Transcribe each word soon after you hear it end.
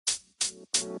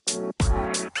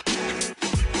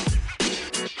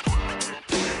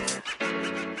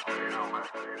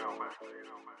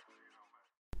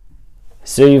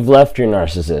So you've left your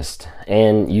narcissist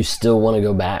and you still want to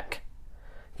go back.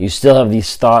 You still have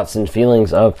these thoughts and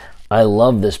feelings of, I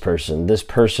love this person. This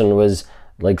person was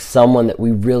like someone that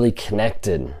we really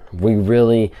connected. We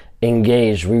really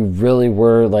engaged. We really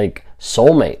were like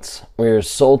soulmates. We were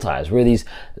soul ties. We're these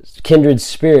kindred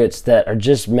spirits that are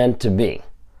just meant to be.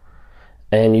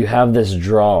 And you have this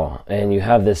draw and you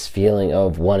have this feeling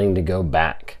of wanting to go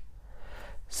back.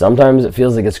 Sometimes it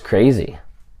feels like it's crazy.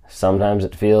 Sometimes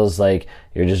it feels like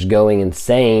you're just going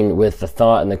insane with the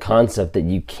thought and the concept that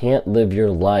you can't live your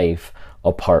life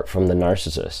apart from the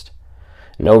narcissist.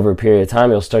 And over a period of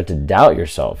time, you'll start to doubt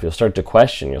yourself. You'll start to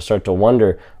question. You'll start to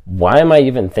wonder, why am I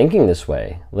even thinking this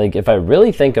way? Like, if I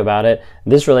really think about it,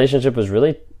 this relationship was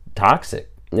really toxic.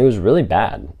 It was really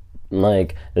bad.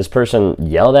 Like, this person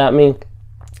yelled at me.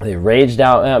 They raged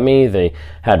out at me. They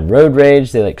had road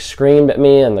rage. They like screamed at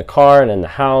me in the car and in the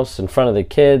house, in front of the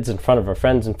kids, in front of our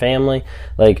friends and family.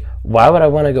 Like, why would I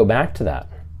want to go back to that?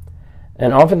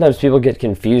 And oftentimes people get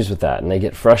confused with that and they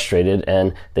get frustrated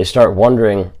and they start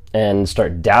wondering and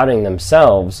start doubting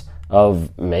themselves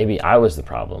of, maybe I was the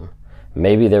problem.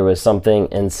 Maybe there was something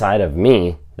inside of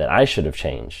me that I should have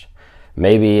changed.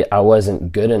 Maybe I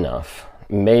wasn't good enough.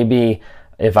 Maybe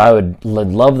if I would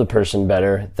love the person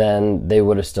better, then they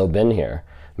would have still been here.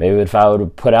 Maybe if I would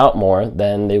have put out more,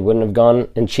 then they wouldn't have gone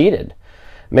and cheated.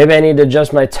 Maybe I need to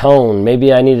adjust my tone.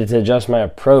 Maybe I needed to adjust my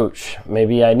approach.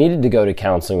 Maybe I needed to go to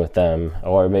counseling with them.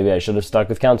 Or maybe I should have stuck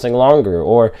with counseling longer.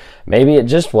 Or maybe it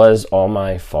just was all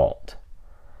my fault.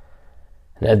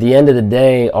 And at the end of the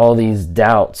day, all these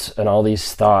doubts and all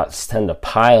these thoughts tend to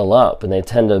pile up and they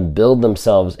tend to build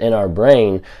themselves in our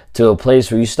brain to a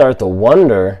place where you start to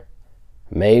wonder,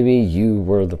 maybe you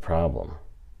were the problem.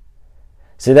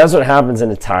 See, that's what happens in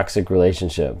a toxic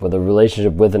relationship, with a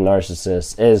relationship with a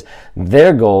narcissist, is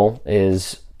their goal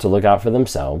is to look out for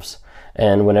themselves.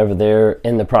 And whenever they're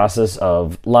in the process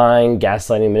of lying,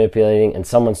 gaslighting, manipulating, and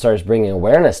someone starts bringing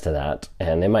awareness to that,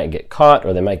 and they might get caught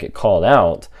or they might get called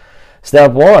out,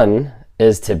 step one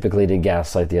is typically to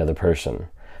gaslight the other person,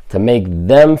 to make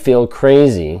them feel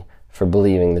crazy for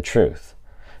believing the truth.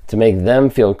 To make them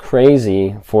feel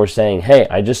crazy for saying, hey,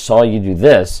 I just saw you do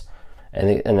this. And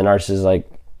the narcissist is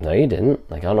like, no, you didn't.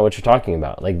 Like, I don't know what you're talking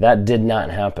about. Like, that did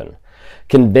not happen.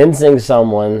 Convincing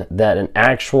someone that an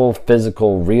actual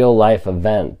physical real life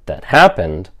event that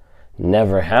happened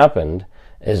never happened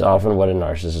is often what a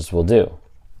narcissist will do.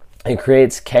 It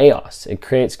creates chaos. It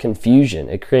creates confusion.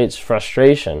 It creates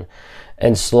frustration.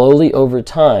 And slowly over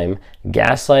time,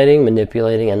 gaslighting,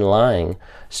 manipulating, and lying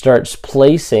starts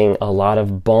placing a lot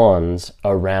of bonds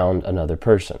around another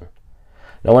person.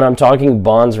 Now, when I'm talking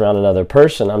bonds around another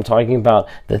person, I'm talking about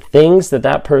the things that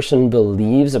that person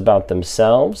believes about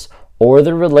themselves or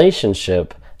the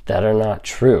relationship that are not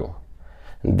true.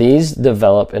 These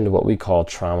develop into what we call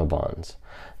trauma bonds.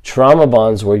 Trauma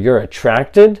bonds where you're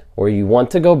attracted, where you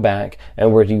want to go back,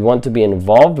 and where you want to be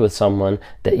involved with someone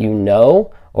that you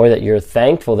know or that you're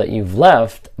thankful that you've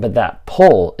left, but that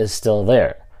pull is still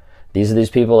there. These are these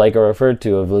people, like I referred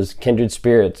to, of those kindred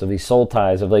spirits, of these soul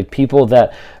ties, of like people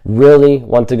that really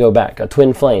want to go back. A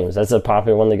twin flames, that's a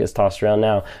popular one that gets tossed around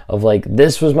now, of like,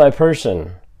 this was my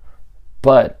person.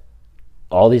 But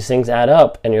all these things add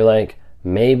up, and you're like,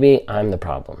 maybe I'm the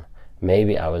problem.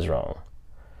 Maybe I was wrong.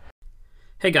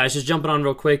 Hey guys, just jumping on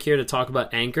real quick here to talk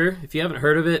about Anchor. If you haven't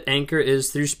heard of it, Anchor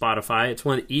is through Spotify. It's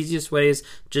one of the easiest ways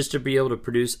just to be able to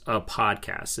produce a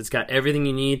podcast. It's got everything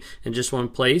you need in just one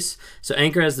place. So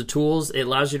Anchor has the tools. It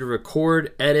allows you to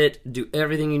record, edit, do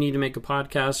everything you need to make a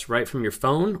podcast right from your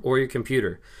phone or your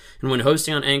computer. And when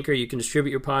hosting on Anchor, you can distribute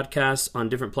your podcasts on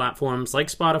different platforms like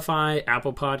Spotify,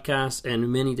 Apple Podcasts,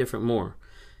 and many different more.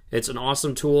 It's an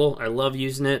awesome tool. I love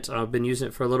using it. I've been using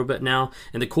it for a little bit now.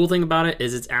 And the cool thing about it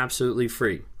is it's absolutely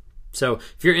free. So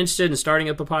if you're interested in starting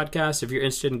up a podcast, if you're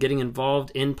interested in getting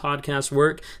involved in podcast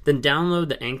work, then download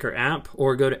the Anchor app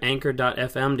or go to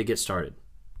anchor.fm to get started.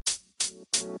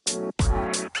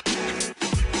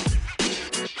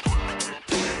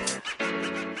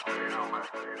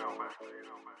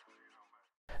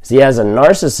 See, as a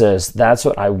narcissist, that's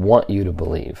what I want you to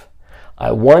believe.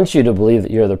 I want you to believe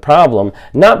that you're the problem,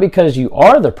 not because you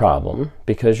are the problem,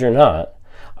 because you're not.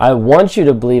 I want you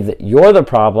to believe that you're the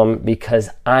problem because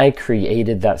I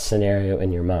created that scenario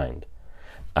in your mind.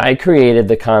 I created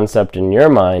the concept in your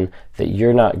mind that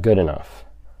you're not good enough,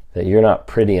 that you're not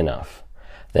pretty enough,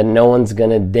 that no one's going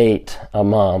to date a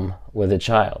mom with a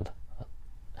child,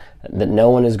 that no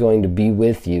one is going to be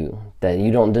with you, that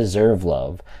you don't deserve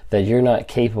love, that you're not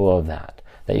capable of that,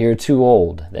 that you're too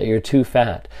old, that you're too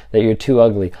fat, that you're too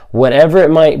ugly, whatever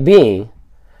it might be,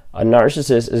 a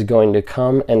narcissist is going to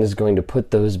come and is going to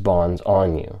put those bonds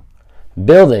on you,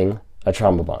 building a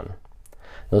trauma bond.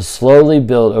 They'll slowly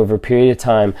build over a period of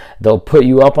time. They'll put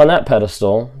you up on that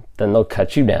pedestal, then they'll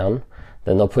cut you down,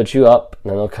 then they'll put you up,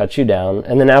 then they'll cut you down,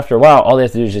 and then after a while, all they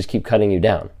have to do is just keep cutting you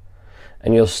down.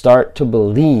 And you'll start to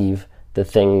believe the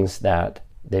things that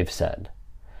they've said.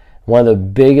 One of the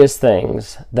biggest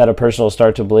things that a person will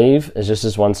start to believe is just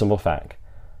this one simple fact,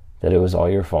 that it was all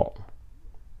your fault.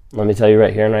 Let me tell you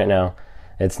right here and right now,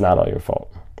 it's not all your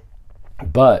fault.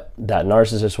 But that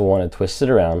narcissist will want to twist it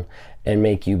around and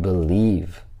make you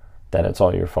believe that it's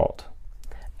all your fault.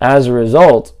 As a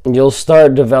result, you'll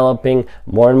start developing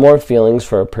more and more feelings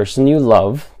for a person you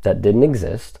love that didn't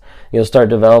exist. You'll start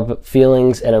developing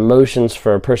feelings and emotions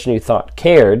for a person you thought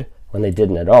cared when they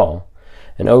didn't at all.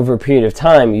 And over a period of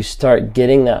time, you start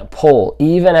getting that pull,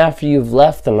 even after you've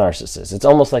left the narcissist. It's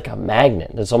almost like a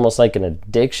magnet. It's almost like an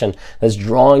addiction that's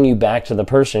drawing you back to the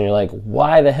person. You're like,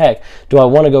 why the heck do I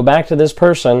want to go back to this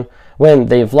person when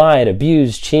they've lied,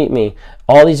 abused, cheat me,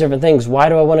 all these different things? Why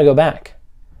do I want to go back?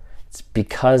 It's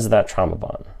because of that trauma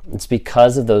bond. It's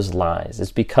because of those lies.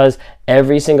 It's because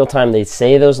every single time they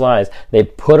say those lies, they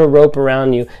put a rope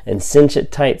around you and cinch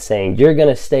it tight, saying, you're going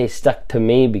to stay stuck to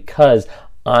me because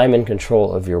I'm in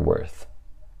control of your worth.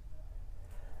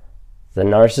 The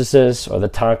narcissist or the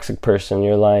toxic person in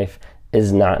your life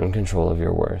is not in control of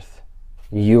your worth.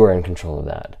 You are in control of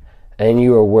that. And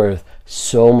you are worth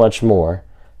so much more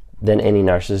than any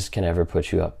narcissist can ever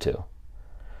put you up to.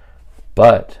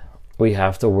 But we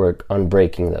have to work on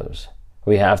breaking those.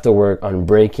 We have to work on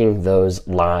breaking those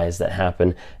lies that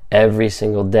happen every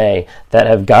single day, that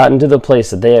have gotten to the place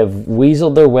that they have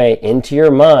weaseled their way into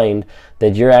your mind,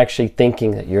 that you're actually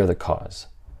thinking that you're the cause,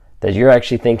 that you're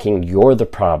actually thinking you're the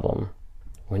problem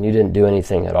when you didn't do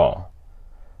anything at all.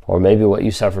 Or maybe what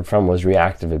you suffered from was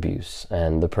reactive abuse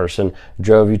and the person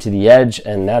drove you to the edge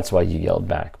and that's why you yelled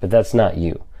back. But that's not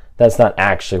you. That's not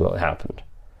actually what happened.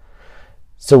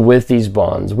 So with these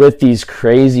bonds, with these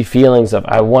crazy feelings of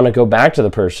I want to go back to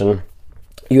the person,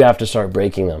 you have to start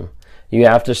breaking them. You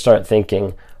have to start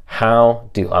thinking, how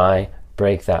do I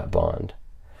break that bond?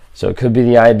 So it could be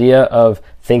the idea of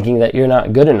thinking that you're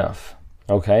not good enough.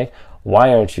 Okay,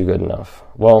 why aren't you good enough?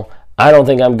 Well, I don't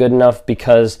think I'm good enough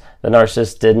because the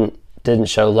narcissist didn't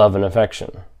show love and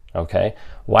affection. Okay,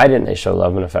 why didn't they show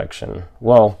love and affection?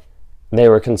 Well, they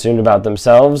were consumed about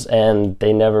themselves and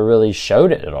they never really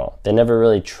showed it at all. They never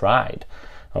really tried.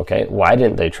 Okay, why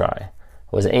didn't they try?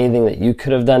 Was there anything that you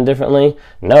could have done differently?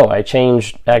 No, I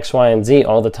changed X, Y, and Z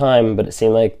all the time, but it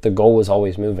seemed like the goal was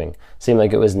always moving. It seemed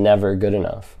like it was never good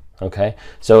enough. Okay,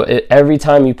 so every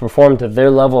time you performed to their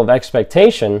level of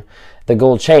expectation, the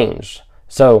goal changed.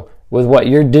 So with what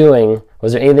you're doing,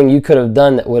 was there anything you could have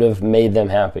done that would have made them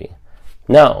happy?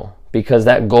 No, because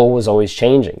that goal was always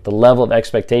changing. The level of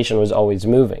expectation was always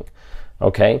moving.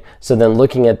 Okay, so then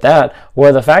looking at that, what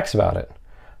are the facts about it?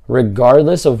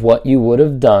 Regardless of what you would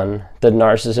have done, the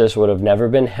narcissist would have never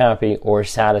been happy or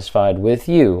satisfied with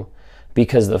you,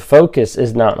 because the focus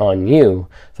is not on you.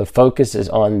 The focus is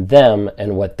on them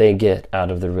and what they get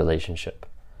out of the relationship.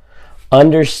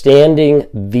 Understanding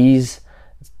these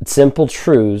simple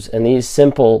truths and these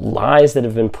simple lies that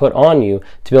have been put on you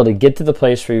to be able to get to the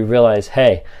place where you realize,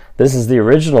 hey, this is the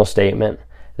original statement.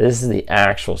 This is the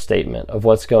actual statement of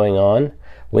what's going on.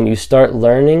 When you start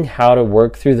learning how to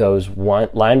work through those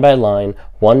line by line,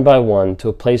 one by one, to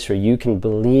a place where you can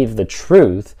believe the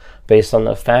truth based on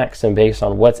the facts and based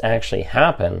on what's actually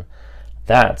happened,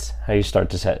 that's how you start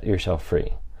to set yourself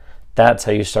free. That's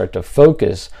how you start to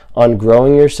focus on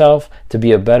growing yourself to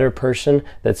be a better person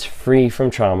that's free from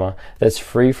trauma, that's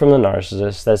free from the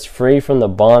narcissist, that's free from the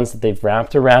bonds that they've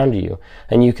wrapped around you,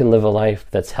 and you can live a life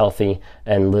that's healthy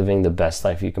and living the best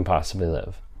life you can possibly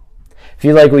live. If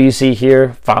you like what you see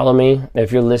here, follow me.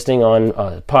 If you're listening on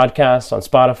podcasts, on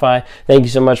Spotify, thank you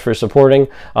so much for supporting.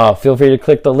 Feel free to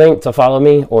click the link to follow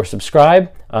me or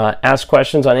subscribe. Ask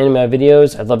questions on any of my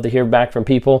videos. I'd love to hear back from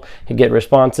people and get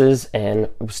responses, and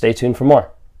stay tuned for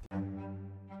more.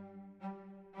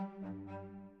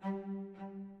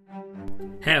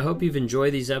 Hey, I hope you've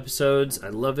enjoyed these episodes. I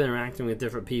love interacting with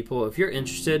different people. If you're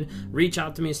interested, reach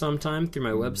out to me sometime through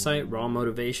my website, Raw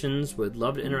Motivations. Would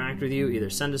love to interact with you. Either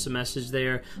send us a message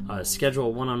there, schedule a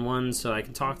one-on-one so I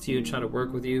can talk to you, try to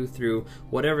work with you through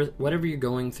whatever you're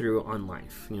going through on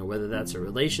life. You know, whether that's a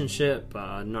relationship,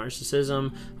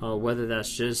 narcissism, whether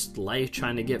that's just life,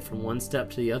 trying to get from one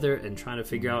step to the other and trying to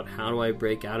figure out how do I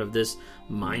break out of this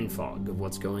mind fog of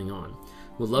what's going on.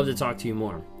 Would love to talk to you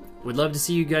more. We'd love to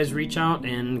see you guys reach out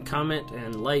and comment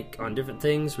and like on different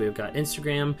things. We've got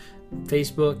Instagram,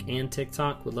 Facebook, and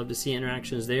TikTok. We'd love to see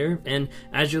interactions there. And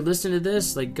as you're listening to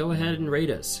this, go ahead and rate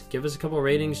us. Give us a couple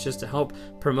ratings just to help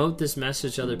promote this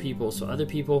message to other people so other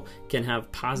people can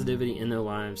have positivity in their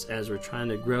lives as we're trying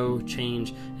to grow,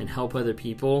 change, and help other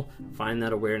people find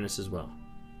that awareness as well.